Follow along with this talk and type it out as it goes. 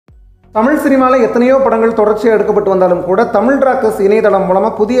தமிழ் சினிமாவில் எத்தனையோ படங்கள் தொடர்ச்சியாக எடுக்கப்பட்டு வந்தாலும் கூட தமிழ் ராக்கர்ஸ் இணையதளம்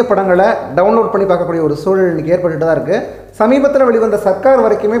மூலமாக புதிய படங்களை டவுன்லோட் பண்ணி பார்க்கக்கூடிய ஒரு சூழல் இன்றைக்கி ஏற்பட்டு தான் இருக்குது. சமீபத்தில் வெளிவந்த சர்க்கார்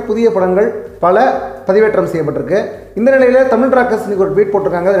வரைக்குமே புதிய படங்கள் பல பதிவேற்றம் செய்யப்பட்டிருக்கு. இந்த நிலையில் தமிழ் ராக்கர்ஸ் இன்றைக்கி ஒரு ட்வீட்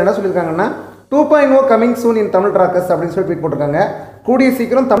போட்டிருக்காங்க. அதில் என்ன சொல்லியிருக்காங்கன்னா 2.0 கமிங் சூன் இன் தமிழ் ராக்கர்ஸ் அப்படின்னு சொல்லி ட்வீட் போட்டிருக்காங்க. கூடிய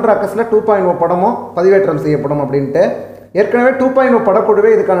சீக்கிரம் தமிழ் ராக்கர்ஸில் 2.0 படமும் பதிவேற்றம் செய்யப்படும் அப்படின்ட்டு. ஏற்கனவே 2.0 படக்குழுவே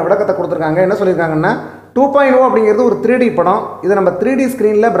இதுக்கான விளக்கத்தை கொடுத்துருக்காங்க. என்ன சொல்லியிருக்காங்கன்னா 2.0 அப்படிங்கிறது ஒரு 3D படம். இது நம்ம 3D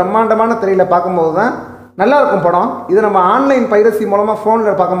ஸ்க்ரீனில் பிரம்மாண்டமான திரையில் பார்க்கும்போது தான் நல்லாயிருக்கும் படம். இது நம்ம ஆன்லைன் பைரசி மூலமாக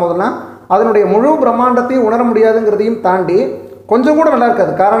ஃபோனில் பார்க்கும்போதுலாம் அதனுடைய முழு பிரம்மாண்டத்தையும் உணர முடியாதுங்கிறதையும் தாண்டி கொஞ்சம் கூட நல்லா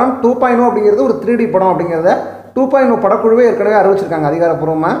இருக்காது. காரணம் 2.0 அப்படிங்கிறது ஒரு 3D படம் அப்படிங்கிறத 2.0 படக்குழுவே ஏற்கனவே அறிவிச்சிருக்காங்க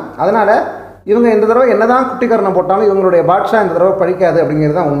அதிகாரப்பூர்வமாக. அதனால் இவங்க இந்த தடவை என்ன தான் குட்டிக்கரணம் போட்டாலும் இவங்களுடைய பாட்ஷா இந்த தடவை பழிக்காது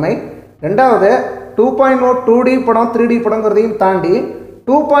அப்படிங்கிறது தான் உண்மை. ரெண்டாவது 2.0 2D படம் 3D படங்கிறதையும் தாண்டி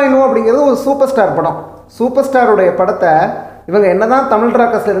 2.0 அப்படிங்கிறது ஒரு சூப்பர் ஸ்டார் படம். சூப்பர் ஸ்டாருடைய படத்தை இவங்க என்ன தான் தமிழ்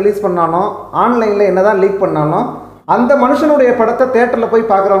ராக்கர்ஸில் ரிலீஸ் பண்ணாலும் ஆன்லைனில் என்ன தான் லீக் பண்ணாலும் அந்த மனுஷனுடைய படத்தை தேட்டரில் போய்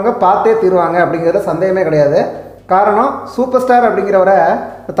பார்க்குறவங்க பார்த்தே தீருவாங்க அப்படிங்கிறது சந்தேகமே கிடையாது. காரணம் சூப்பர் ஸ்டார் அப்படிங்கிறவரை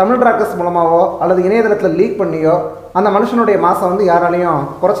தமிழ் ராக்கர்ஸ் மூலமாகவோ அல்லது இணையதளத்தில் லீக் பண்ணியோ அந்த மனுஷனுடைய மாதம் வந்து யாராலையும்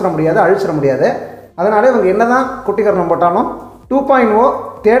குறைச்சிட முடியாது, அழிச்சிட முடியாது. அதனால் இவங்க என்ன தான் குட்டிக்கரணம் போட்டாலும் 2.0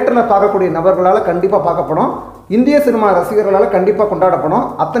 தேட்டரில் பார்க்கக்கூடிய நபர்களால் கண்டிப்பாக பார்க்கப்படும். இந்திய சினிமா ரசிகர்களால் கண்டிப்பாக கொண்டாடப்படும்.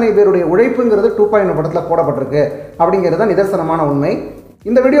 அத்தனை பேருடைய உழைப்புங்கிறது 2.0 படத்தில் போடப்பட்டிருக்கு அப்படிங்கிறது தான் நிதர்சனமான உண்மை.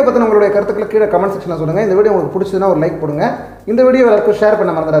 இந்த வீடியோ பற்றின உங்களுடைய கருத்துக்களை கீழே கமெண்ட் செக்ஷனில் சொல்லுங்கள். இந்த வீடியோ உங்களுக்கு பிடிச்சதுன்னா ஒரு லைக் போடுங்க. இந்த வீடியோ எல்லாருக்கும் ஷேர்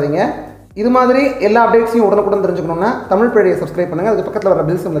பண்ண மறந்துடாதீங்க. இது மாதிரி எல்லா அப்டேட்ஸையும் உடனுக்குடன் தெரிஞ்சுக்கணும்னா தமிழ் பேடியை சப்ஸ்கிரைப் பண்ணுங்கள். அதுக்கு பக்கத்தில் வர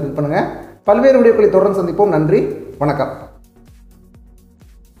பெல் சிம்பலை கிளிக் பண்ணுங்கள். பல்வேறு வீடியோக்களை தொடர்ந்து சந்திப்போம். நன்றி, வணக்கம்.